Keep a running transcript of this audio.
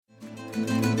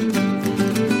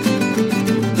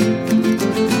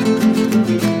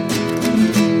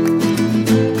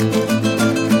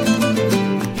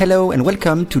Hello and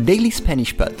welcome to Daily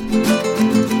Spanish Pod.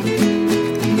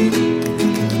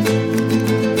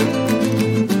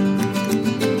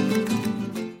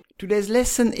 Today's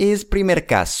lesson is primer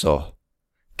caso.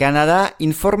 Canadá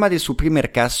informa de su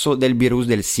primer caso del virus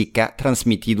del Zika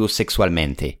transmitido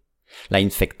sexualmente. La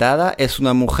infectada es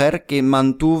una mujer que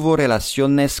mantuvo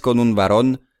relaciones con un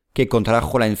varón que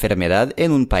contrajo la enfermedad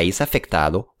en un país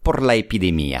afectado por la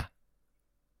epidemia.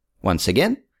 Once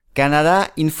again,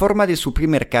 Canadá informa de su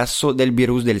primer caso del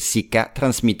virus del Zika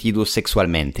transmitido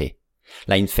sexualmente.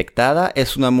 La infectada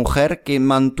es una mujer que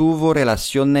mantuvo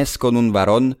relaciones con un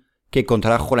varón que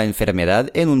contrajo la enfermedad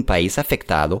en un país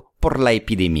afectado por la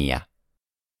epidemia.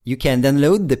 You can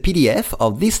download the PDF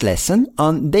of this lesson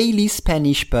on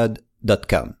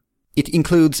dailyspanishpod.com. It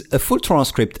includes a full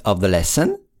transcript of the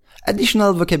lesson,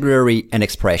 additional vocabulary and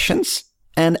expressions,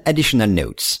 and additional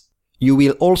notes. You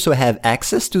will also have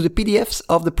access to the PDFs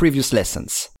of the previous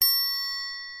lessons.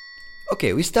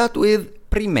 Okay, we start with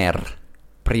primer.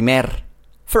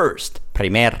 First,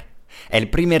 primer.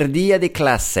 El primer día de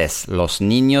clases, los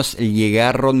niños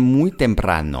llegaron muy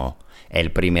temprano.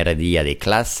 El primer día de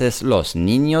clases, los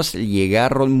niños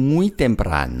llegaron muy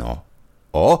temprano.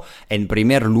 O, en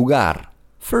primer lugar.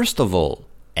 First of all,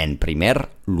 en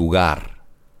primer lugar.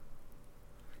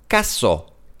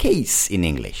 Caso, case in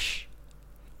English.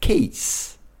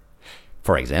 Case.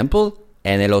 For example,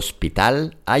 en el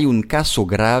hospital hay un caso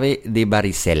grave de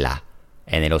varicela.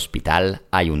 En el hospital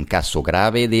hay un caso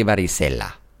grave de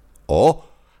varicela. O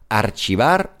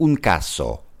archivar un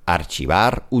caso,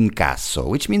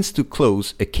 which means to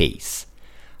close a case.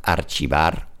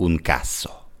 Archivar un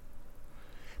caso.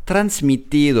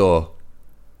 Transmitido.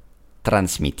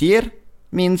 Transmitir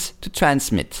means to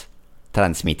transmit.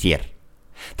 Transmitir.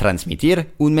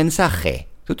 Transmitir un mensaje.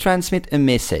 To transmit a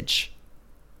message.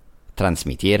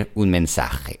 Transmitir un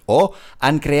mensaje. O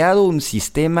han creado un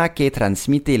sistema que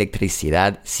transmite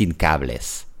electricidad sin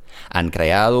cables. Han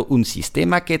creado un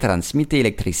sistema que transmite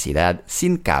electricidad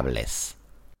sin cables.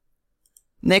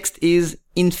 Next is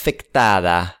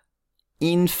infectada.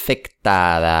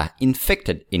 Infectada.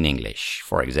 Infected in English.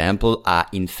 For example, ha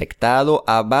infectado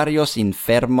a varios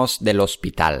enfermos del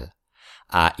hospital.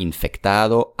 Ha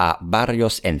infectado a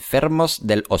varios enfermos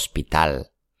del hospital.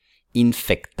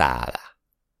 Infectada.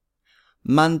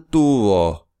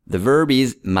 Mantuvo. The verb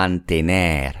is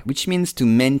mantener, which means to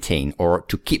maintain or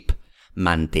to keep.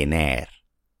 Mantener.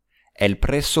 El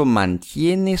preso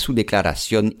mantiene su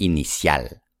declaración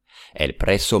inicial. El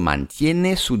preso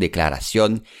mantiene su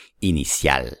declaración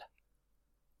inicial.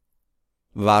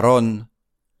 Varón.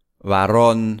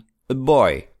 Varón. A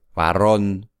boy.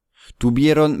 Varón.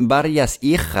 Tuvieron varias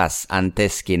hijas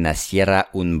antes que naciera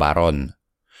un varón.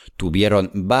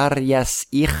 Tuvieron varias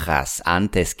hijas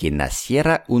antes que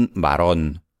naciera un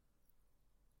varón.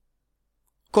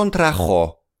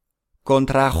 Contrajo.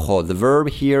 Contrajo. The verb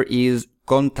here is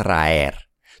contraer.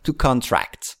 To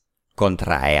contract.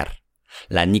 Contraer.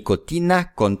 La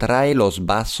nicotina contrae los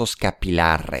vasos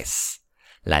capilares.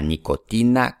 La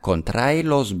nicotina contrae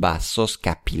los vasos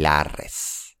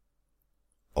capilares.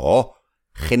 O,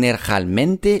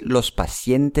 generalmente los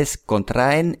pacientes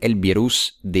contraen el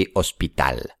virus de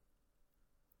hospital.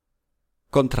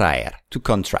 Contraer. To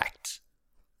contract.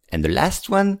 And the last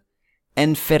one,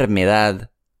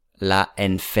 enfermedad. La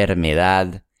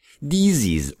enfermedad,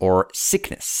 disease or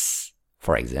sickness.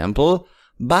 For example,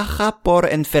 baja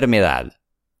por enfermedad.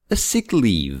 A sick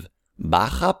leave.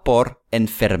 Baja por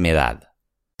enfermedad.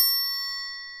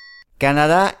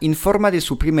 Canadá informa de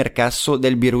su primer caso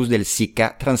del virus del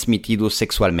Zika transmitido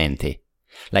sexualmente.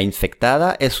 La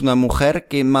infectada es una mujer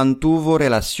que mantuvo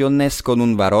relaciones con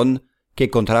un varón que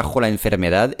contrajo la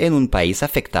enfermedad en un país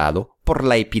afectado por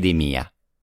la epidemia.